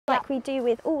like we do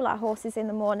with all our horses in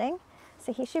the morning.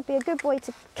 So he should be a good boy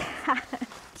to catch.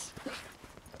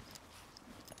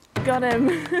 Got him.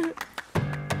 It's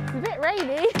a bit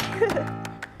rainy.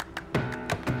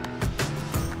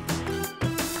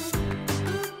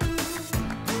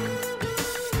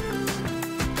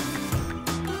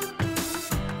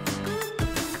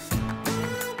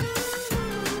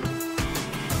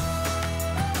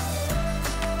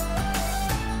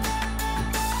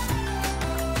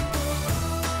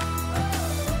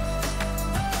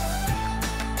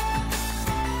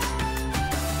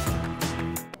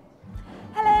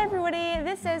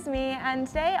 This is Esme, and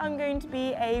today I'm going to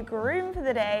be a groom for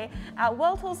the day at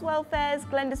World Horse Welfare's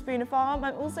Bruno farm.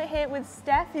 I'm also here with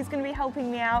Steph, who's going to be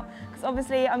helping me out because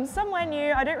obviously I'm somewhere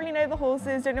new. I don't really know the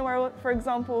horses, don't know where, for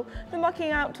example, the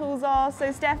mucking out tools are.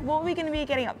 So Steph, what are we going to be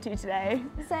getting up to today?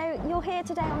 So you're here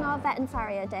today on our vet and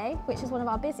farrier day, which is one of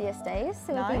our busiest days.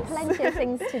 So nice. There'll be plenty of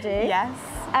things to do. Yes.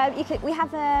 We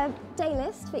have a day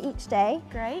list for each day.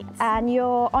 Great. And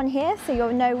you're on here, so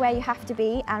you'll know where you have to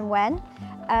be and when.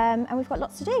 And we've got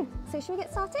lots to do. So should we get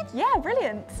started? Yeah,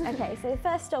 brilliant. Okay, so the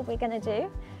first job we're going to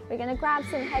do, we're going to grab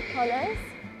some head collars.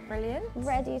 Brilliant.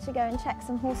 Ready to go and check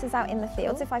some horses out in the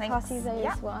field. So if I pass you those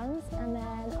yep. ones, and then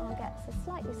I'll get a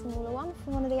slightly smaller one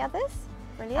from one of the others.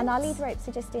 Brilliant. And our lead ropes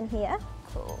are just in here.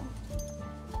 Cool.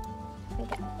 We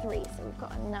get 3, so we've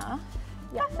got enough.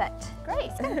 Yep. Perfect.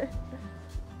 Great.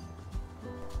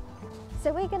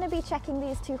 So we're going to be checking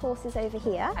these 2 horses over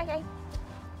here. Okay.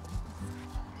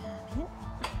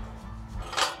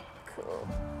 Cool.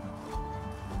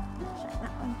 Check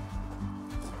that one.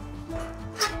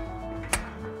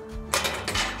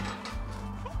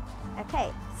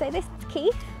 Okay, so this is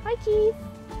Keith. Hi Keith.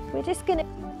 We're just going to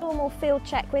do a normal field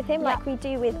check with him like we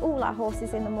do with all our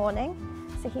horses in the morning.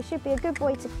 So he should be a good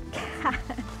boy to catch.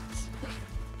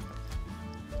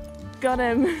 Got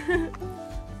him.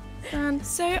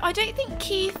 So I don't think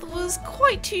Keith was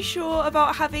quite too sure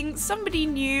about having somebody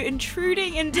new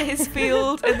intruding into his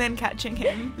field and then catching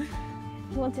him.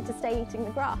 He wanted to stay eating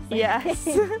the grass. Yes.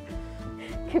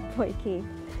 Good boy, Keith.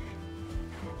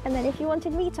 And then if you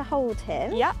wanted me to hold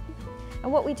him, Yep.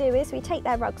 and what we do is we take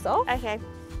their rugs off. Okay.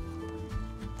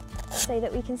 So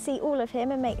that we can see all of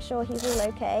him and make sure he's all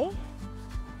okay.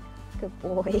 Good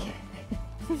boy.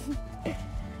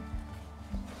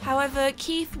 However,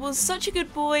 Keith was such a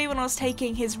good boy when I was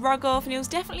taking his rug off, and he was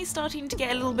definitely starting to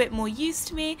get a little bit more used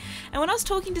to me. And when I was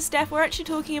talking to Steph, we're actually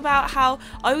talking about how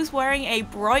I was wearing a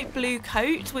bright blue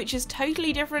coat, which is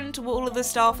totally different to what all of the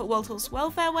staff at World Horse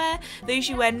Welfare wear. They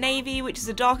usually wear navy, which is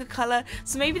a darker colour,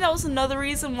 so maybe that was another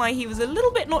reason why he was a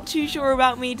little bit not too sure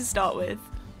about me to start with.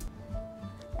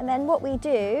 And then what we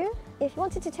do, if you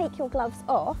wanted to take your gloves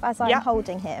off as I'm Yep.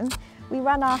 holding him, we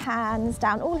run our hands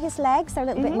down all his legs, they're a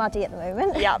little bit muddy at the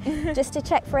moment, Yep. just to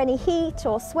check for any heat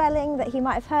or swelling that he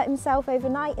might have hurt himself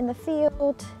overnight in the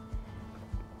field.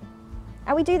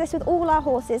 And we do this with all our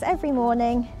horses every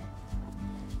morning,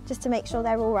 just to make sure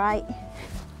they're all right.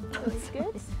 That's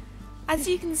good. As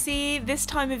you can see, this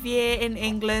time of year in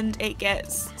England it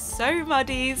gets so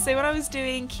muddy, so when I was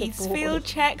doing Keith's field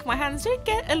check, my hands did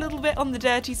get a little bit on the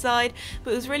dirty side,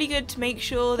 but it was really good to make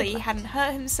sure that he hadn't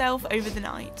hurt himself over the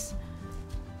night.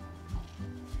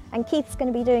 And Keith's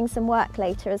going to be doing some work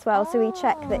later as well, so we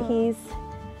check that he's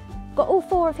got all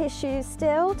 4 of his shoes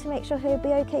still to make sure he'll be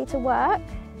okay to work.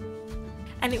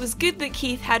 And it was good that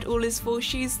Keith had all his 4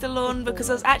 shoes still on, because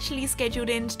I was actually scheduled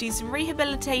in to do some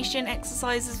rehabilitation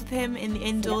exercises with him in the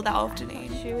indoor that afternoon.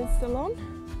 Shoe is still on.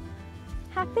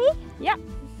 Happy? Yep.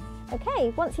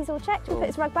 Okay, once he's all checked, we'll put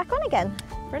his rug back on again.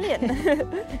 Brilliant.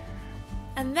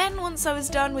 And then once I was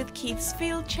done with Keith's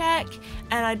field check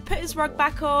and I'd put his rug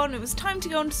back on, it was time to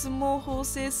go on to some more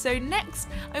horses. So next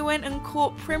I went and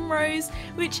caught Primrose,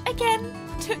 which again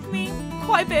took me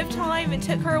quite a bit of time. It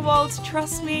took her a while to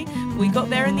trust me, but we got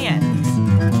there in the end.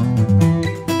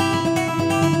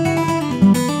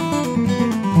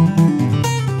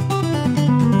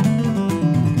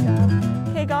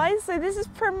 So this is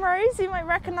Primrose, you might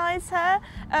recognise her.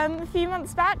 A few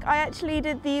months back I actually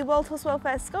did the World Horse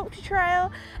Welfare Sculpture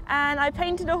Trail and I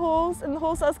painted a horse, and the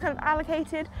horse I was kind of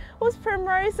allocated was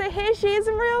Primrose, so here she is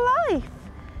in real life.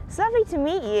 It's lovely to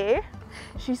meet you.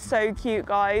 She's so cute,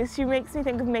 guys. She makes me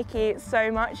think of Mickey so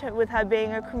much with her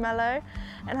being a cremello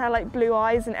and her like blue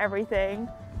eyes and everything.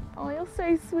 Oh, you're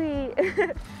so sweet.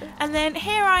 And then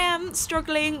here I am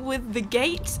struggling with the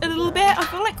gate a little bit. I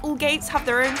feel like all gates have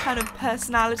their own kind of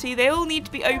personality. They all need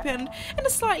to be opened in a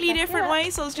slightly different way,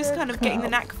 so I was just kind of getting the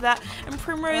knack for that. And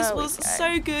Primrose was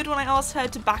so good when I asked her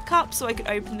to back up so I could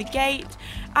open the gate.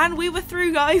 And we were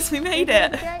through, guys. We made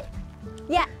it.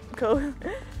 Yeah. Cool.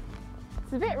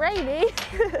 It's a bit rainy.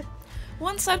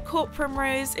 Once I'd caught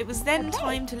Primrose, it was then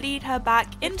time to lead her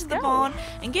back into the barn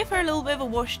and give her a little bit of a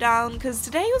wash down, because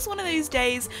today was one of those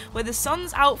days where the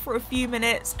sun's out for a few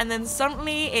minutes and then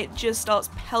suddenly it just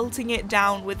starts pelting it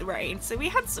down with rain. So we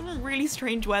had some really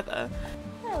strange weather.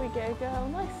 There we go, girl,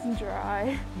 nice and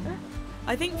dry.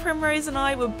 I think Primrose and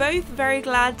I were both very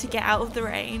glad to get out of the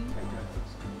rain.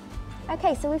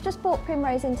 Okay, so we've just brought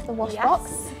Primrose into the wash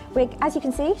box. As you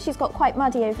can see, she's got quite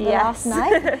muddy over the last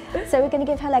night. So we're going to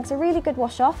give her legs a really good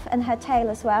wash off, and her tail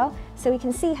as well, so we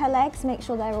can see her legs, make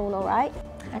sure they're all right.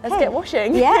 Okay. Let's get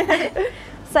washing. Yeah.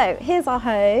 So here's our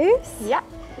hose. Yeah.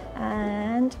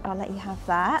 And I'll let you have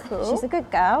that. Cool. She's a good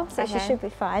girl, so she should be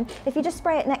fine. If you just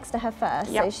spray it next to her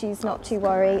first, so she's not too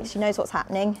worried, she knows what's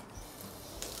happening.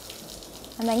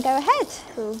 And then go ahead.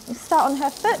 Cool. You start on her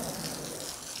foot.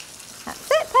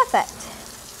 That's it, perfect.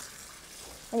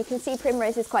 And you can see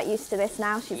Primrose is quite used to this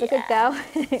now. She's a good girl.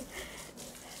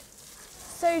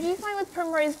 So do you find with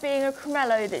Primrose being a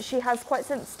cremello that she has quite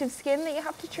sensitive skin that you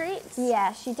have to treat?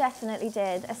 Yeah, she definitely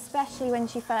did, especially when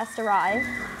she first arrived.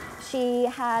 She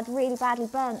had really badly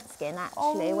burnt skin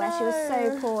actually, where she was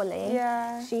so poorly.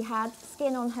 Yeah. She had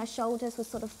skin on her shoulders was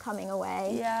sort of coming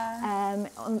away. Yeah.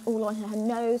 All on her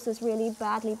nose was really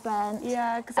badly burnt.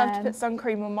 Yeah, because I have to put sun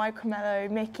cream on my cremello,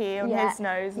 Mickey, on his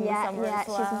nose in the summer as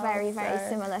well. Yeah, she's very, very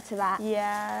similar to that.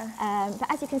 Yeah.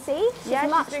 But as you can see, she's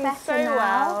much doing better so now.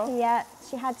 well. Yeah,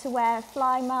 she had to wear a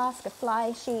fly mask, a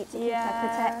fly sheet to keep her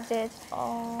protected.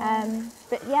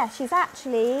 But yeah, she's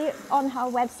actually on her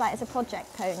website as a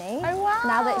project pony. Oh wow!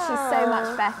 Now that she's so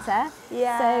much better.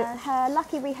 Yeah. So her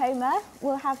lucky rehomer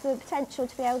will have the potential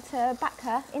to be able to back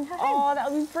her in her home. Oh,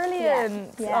 that would be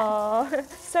brilliant. Yeah. Oh.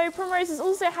 So Primrose has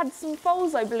also had some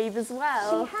foals, I believe, as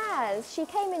well. She has. She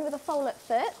came in with a foal at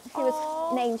foot, who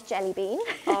was named Jellybean.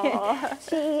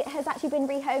 She has actually been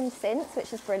rehomed since,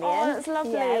 which is brilliant. Oh, that's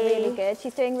lovely. Yeah, really good.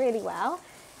 She's doing really well.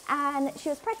 And she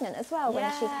was pregnant as well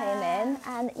when she came in.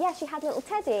 And yeah, she had little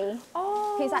Teddy,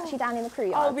 who's actually down in the crew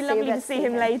yard. Oh, it'll be lovely to see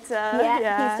him later.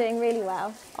 Yeah, he's doing really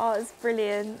well. Oh, it's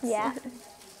brilliant. Yeah.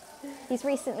 He's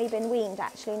recently been weaned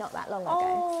actually, not that long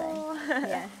ago. So,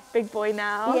 yeah. Big boy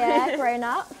now. Yeah, grown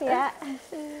up, yeah.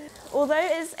 Although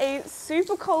it's a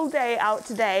super cold day out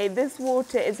today, this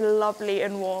water is lovely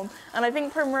and warm. And I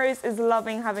think Primrose is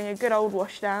loving having a good old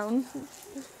wash down.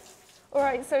 All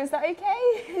right, so is that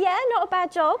okay? Yeah, not a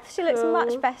bad job. She looks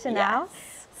much better now.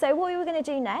 Yes. So what we were going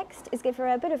to do next is give her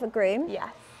a bit of a groom.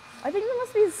 Yes. I think there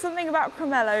must be something about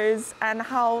cremellos and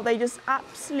how they just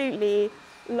absolutely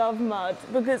love mud,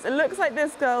 because it looks like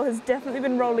this girl has definitely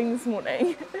been rolling this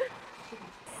morning.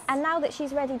 And now that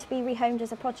she's ready to be rehomed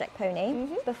as a project pony,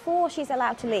 before she's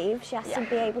allowed to leave, she has to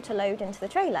be able to load into the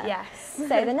trailer. Yes.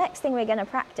 So the next thing we're going to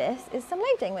practice is some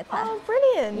loading with her. Oh,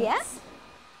 brilliant. Yes.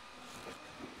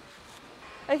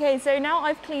 Okay, so now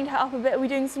I've cleaned her up a bit. Are we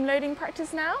doing some loading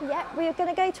practice now? Yeah, we're going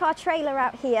to go to our trailer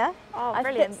out here. Oh, I've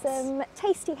brilliant. put some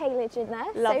tasty haylage in there.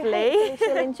 Lovely. So hopefully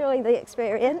she'll enjoy the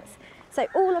experience. So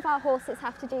all of our horses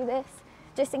have to do this,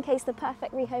 just in case the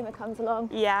perfect rehomer comes along.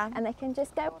 Yeah. And they can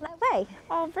just go on their way.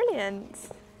 Oh, brilliant.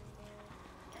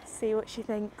 See what she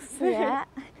thinks. Yeah.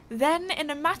 Then, in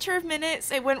a matter of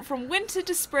minutes, it went from winter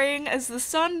to spring as the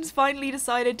sun finally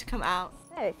decided to come out.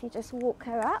 So if you just walk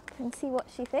her up and see what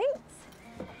she thinks.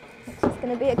 She's going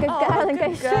to be a good girl and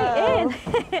go straight in.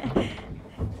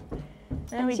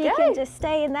 There we she go. can just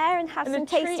stay in there and have some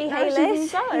tasty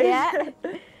haylage. Yeah.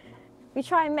 We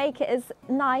try and make it as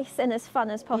nice and as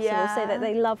fun as possible so that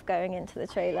they love going into the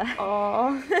trailer.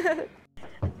 Oh.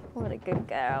 What a good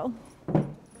girl.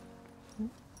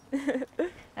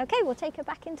 Okay, we'll take her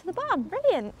back into the barn.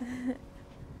 Brilliant.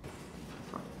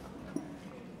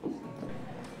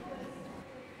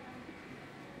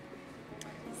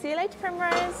 See you later,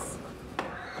 Primrose.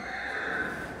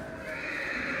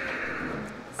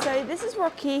 So this is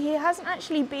Rocky. He hasn't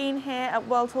actually been here at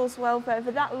World Horse Welfare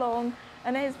for that long,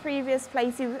 and at his previous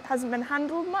place he hasn't been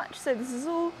handled much, so this is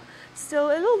all still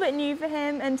a little bit new for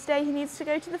him, and today he needs to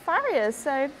go to the farrier,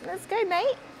 so let's go,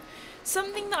 mate.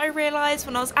 Something that I realised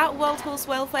when I was at World Horse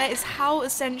Welfare is how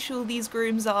essential these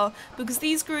grooms are, because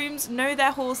these grooms know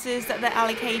their horses that they're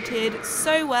allocated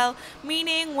so well,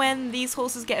 meaning when these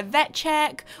horses get a vet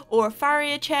check or a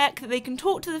farrier check, that they can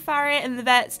talk to the farrier and the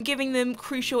vets, giving them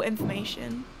crucial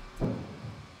information.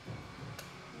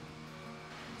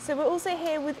 So we're also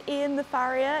here with Ian the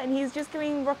farrier, and he's just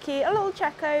giving Rocky a little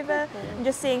check over and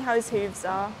just seeing how his hooves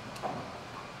are.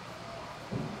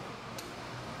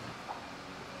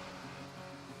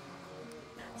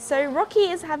 So Rocky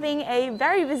is having a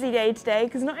very busy day today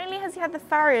because not only has he had the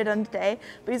farrier done today,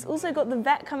 but he's also got the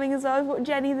vet coming as well. We've got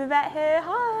Jenny the vet here.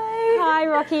 Hi! Hi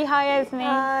Rocky, hi Esme.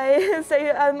 Hi. So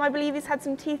I believe he's had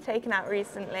some teeth taken out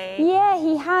recently. Yeah,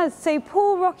 he has. So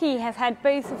poor Rocky has had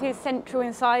both of his central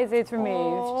incisors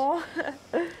removed.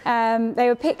 They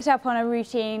were picked up on a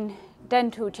routine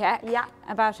dental check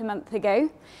about a month ago,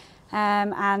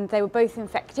 and they were both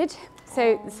infected.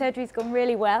 So the surgery's gone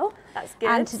really well. That's good.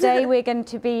 And today we're going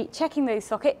to be checking those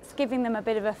sockets, giving them a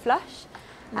bit of a flush,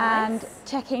 and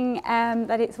checking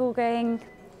that it's all going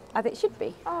as it should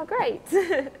be. Oh, great.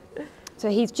 So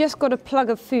he's just got a plug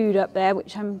of food up there,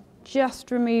 which I'm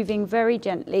just removing very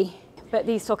gently. But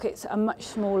these sockets are much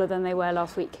smaller than they were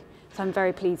last week, so I'm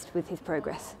very pleased with his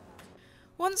progress.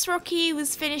 Once Rocky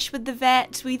was finished with the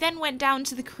vet, we then went down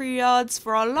to the crew yards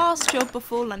for our last job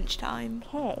before lunchtime.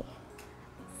 Okay.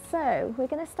 So we're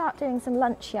going to start doing some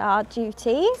lunch yard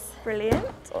duties. Brilliant.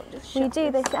 We do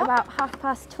this at about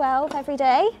 12:30 every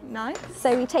day. Nice.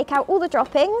 So we take out all the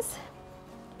droppings,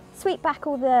 sweep back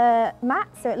all the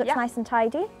mats so it looks nice and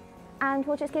tidy, and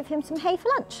we'll just give him some hay for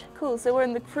lunch. Cool, so we're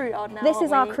in the crew yard now. This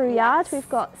is our crew yard. We've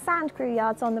got sand crew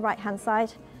yards on the right hand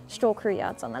side, straw crew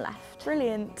yards on the left.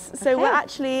 Brilliant. So we're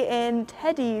actually in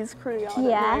Teddy's crew yard at the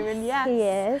moment.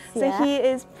 Yes, he is. So he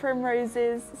is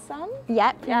Primrose's son?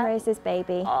 Yep, Primrose's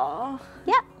baby. Oh,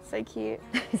 yep. So cute.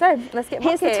 So let's get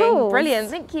Here's the tools. Brilliant,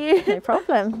 thank you. No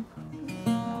problem.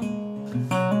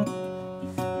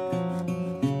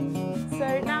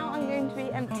 So now I'm going to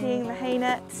be emptying the hay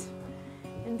net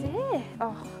into here.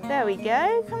 Oh, there we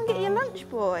go. Come get your lunch,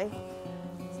 boy.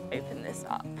 Let's open this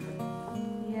up.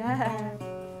 Yeah.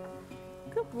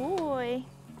 Good boy.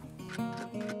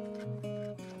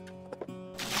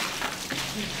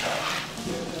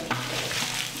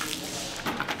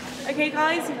 Okay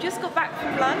guys, we've just got back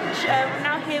from lunch. We're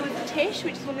now here with Tish,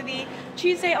 which is one of the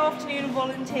Tuesday afternoon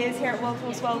volunteers here at World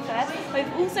Horse Welfare.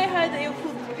 We've also heard that you're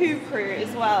called the Poo Crew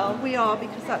as well. We are,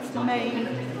 because that's the main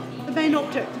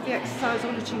object of the exercise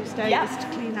on a Tuesday is to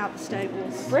clean out the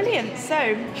stables. Brilliant.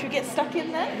 So, should we get stuck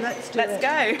in there? Let's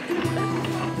go.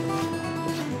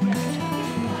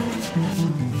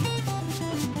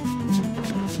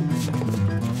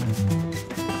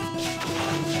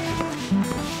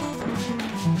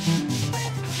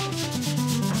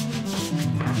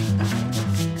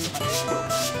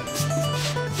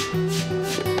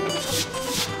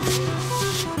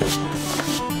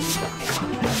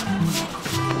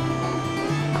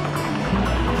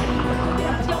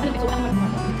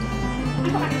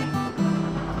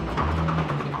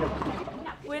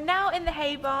 We're now in the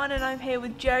hay barn and I'm here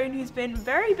with Joan, who's been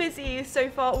very busy so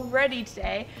far already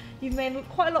today. You've made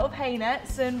quite a lot of hay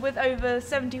nets, and with over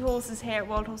 70 horses here at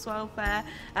Wild Horse Welfare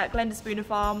at Glendespooner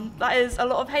Farm, that is a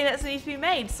lot of hay nets that need to be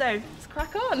made, so let's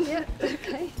crack on. Yeah,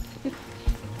 okay.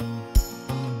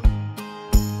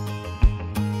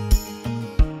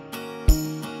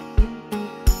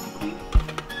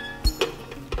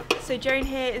 So Joan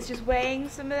here is just weighing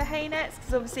some of the hay nets,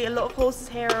 because obviously a lot of horses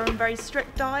here are on very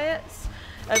strict diets,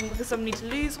 because some need to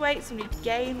lose weight, some need to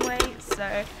gain weight,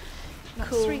 so That's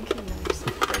cool. 3 kilos.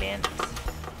 Brilliant.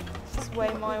 Just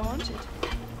weigh my one.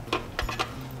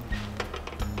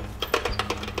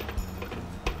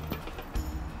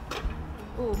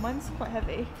 Oh, mine's quite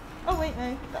heavy. Oh wait,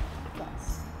 no,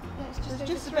 that's Yeah, it's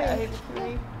just a bit over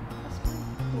 3. That's fine.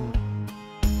 Cool.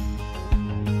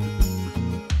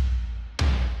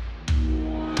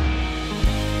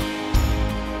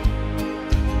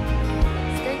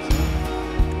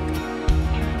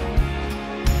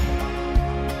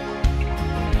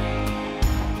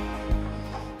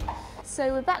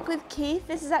 So we're back with Keith.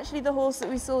 This is actually the horse that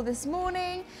we saw this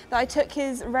morning, that I took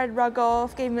his red rug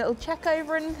off, gave him a little check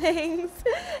over and things.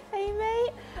 Hey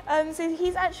mate. So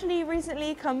he's actually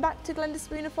recently come back to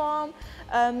Glendespooner Farm.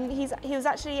 He was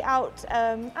actually out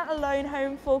at a lone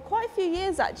home for quite a few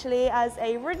years actually as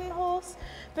a ridden horse,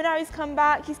 but now he's come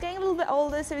back. He's getting a little bit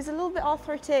older, so he's a little bit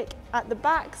arthritic at the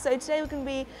back. So today we're going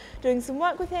to be doing some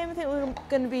work with him. I think we're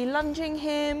going to be lunging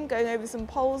him, going over some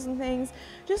poles and things,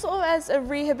 just sort of as a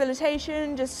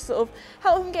rehabilitation, just sort of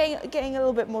help him getting a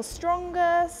little bit more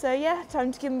stronger. So yeah,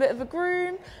 time to give him a bit of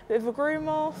a groom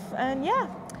off, and yeah,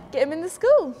 get him in the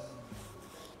school.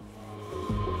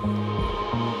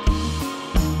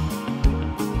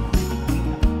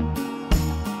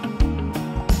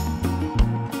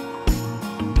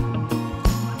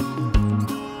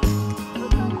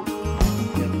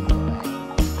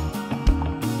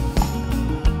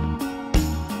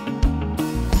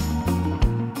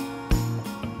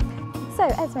 So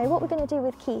Esme, what we're going to do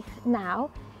with Keith now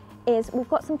is we've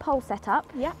got some poles set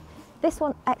up. Yeah. This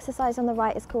one exercise on the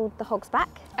right is called the hog's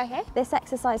back. Okay. This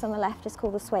exercise on the left is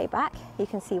called the sway back. You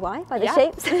can see why by the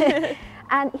shapes.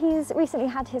 And he's recently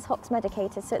had his hocks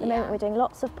medicated, so at the moment we're doing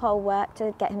lots of pole work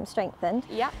to get him strengthened.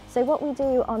 Yeah. So what we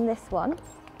do on this one,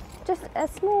 just a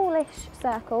smallish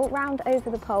circle round over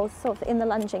the poles, sort of in the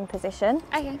lunging position.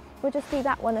 Okay. We'll just do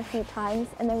that one a few times,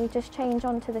 and then we just change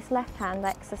on to this left hand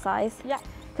exercise. Yeah.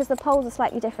 Because the poles are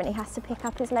slightly different, he has to pick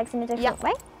up his legs in a different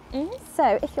way.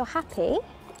 So if you're happy,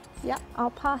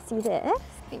 I'll pass you this,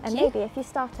 and maybe if you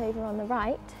start over on the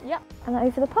right, and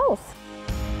over the poles.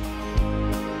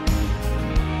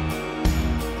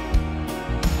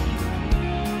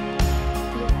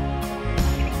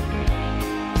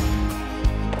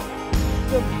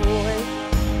 Good boy.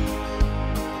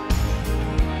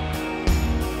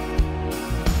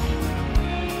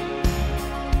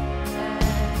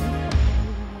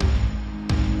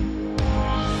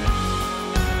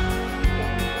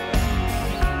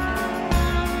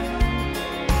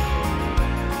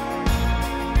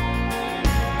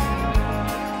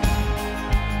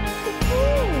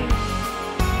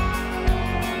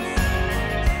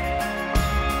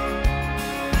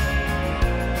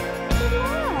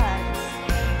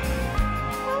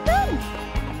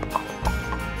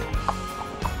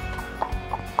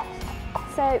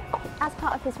 So, as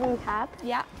part of his rehab,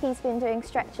 he's been doing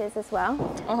stretches as well.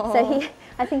 So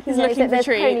I think he knows that there's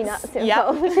pony nuts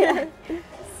involved.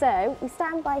 So we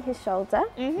stand by his shoulder,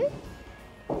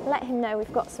 let him know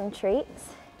we've got some treats,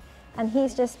 and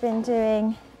he's just been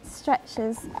doing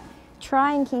stretches.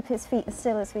 Try and keep his feet as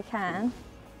still as we can.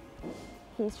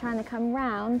 He's trying to come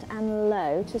round and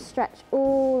low to stretch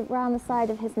all around the side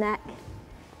of his neck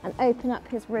and open up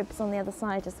his ribs on the other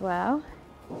side as well.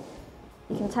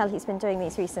 You can tell he's been doing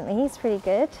these recently. He's pretty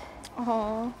good.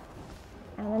 And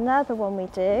another one we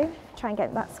do, try and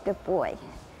get, that's a good boy,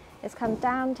 is come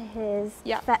down to his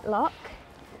fetlock,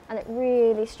 and it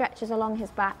really stretches along his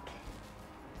back.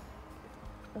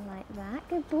 Like that.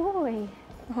 Good boy.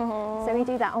 So we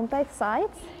do that on both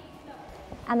sides.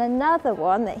 And another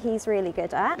one that he's really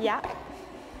good at.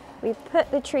 We've put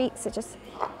the treats, so just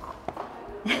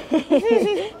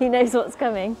he knows what's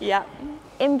coming.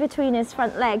 In between his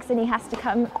front legs, and he has to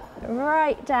come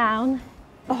right down.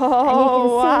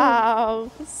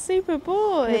 Wow, super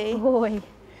boy. Good boy.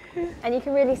 And you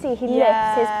can really see he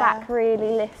lifts, his back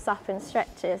really lifts up and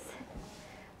stretches.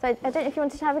 So I don't know if you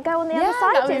wanted to have a go on the other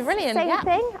side. That would be brilliant. Same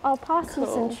thing. I'll pass you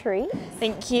some treats.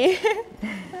 Thank you.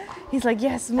 He's like,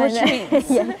 yes, more treats.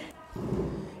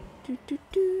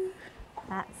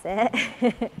 That's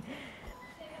it.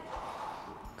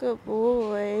 Good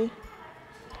boy.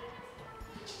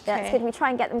 That's good. We try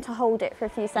and get them to hold it for a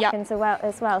few seconds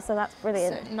as well, so that's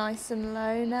brilliant. So nice and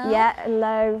low now. Yeah,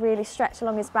 low, really stretch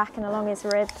along his back and along his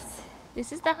ribs.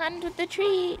 This is the hand with the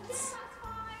treats.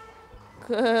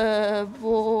 Good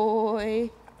boy.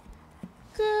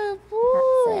 Good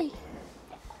boy. That's it.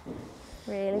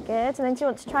 Really good. And then do you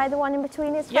want to try the one in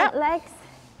between his front legs?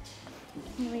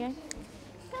 Here we go.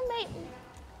 Come, mate.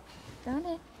 Done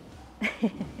it.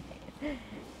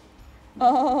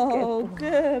 Oh,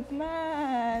 good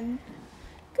man.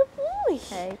 Good boy.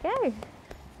 There you go.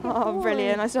 Oh,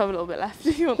 brilliant. I still have a little bit left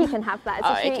if you want. You can have that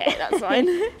as a treat. Okay, that's fine.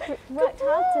 Worked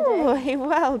hard today.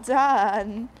 Well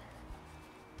done.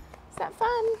 Is that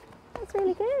fun? That's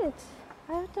really good.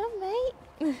 Well done, mate.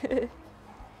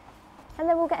 And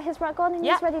then we'll get his rug on and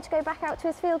he's ready to go back out to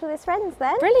his field with his friends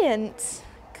then. Brilliant.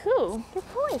 Cool. Good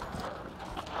boy.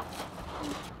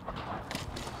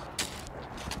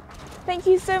 Thank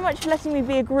you so much for letting me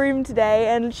be a groom today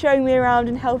and showing me around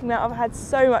and helping me out. I've had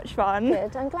so much fun.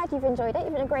 Good, I'm glad you've enjoyed it.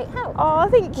 You've been a great help. Oh,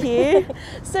 thank you.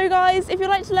 So guys, if you'd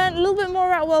like to learn a little bit more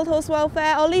about Wild Horse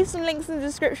Welfare, I'll leave some links in the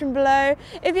description below.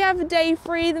 If you have a day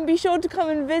free, then be sure to come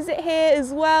and visit here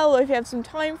as well, or if you have some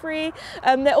time free.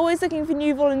 They're always looking for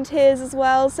new volunteers as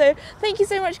well. So thank you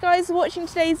so much guys for watching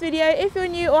today's video. If you're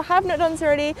new or have not done so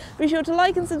already, be sure to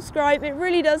like and subscribe. It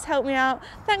really does help me out.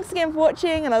 Thanks again for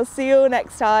watching, and I'll see you all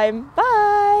next time.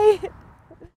 Bye!